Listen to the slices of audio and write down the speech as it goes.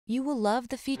You will love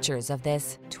the features of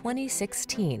this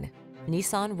 2016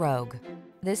 Nissan Rogue.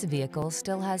 This vehicle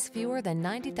still has fewer than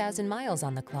 90,000 miles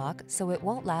on the clock, so it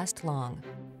won't last long.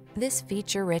 This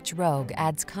feature-rich Rogue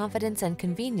adds confidence and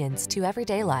convenience to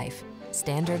everyday life.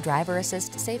 Standard driver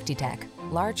assist safety tech,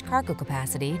 large cargo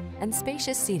capacity, and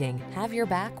spacious seating have your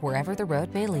back wherever the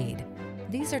road may lead.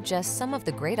 These are just some of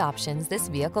the great options this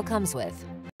vehicle comes with: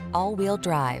 all-wheel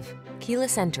drive,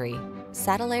 keyless entry,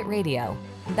 satellite radio,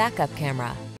 backup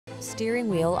camera, steering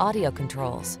wheel audio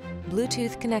controls,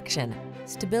 Bluetooth connection,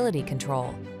 stability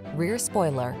control, rear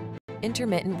spoiler,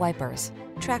 intermittent wipers,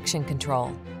 traction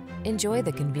control. Enjoy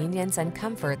the convenience and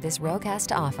comfort this Rogue has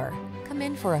to offer. Come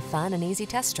in for a fun and easy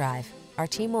test drive. Our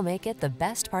team will make it the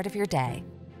best part of your day.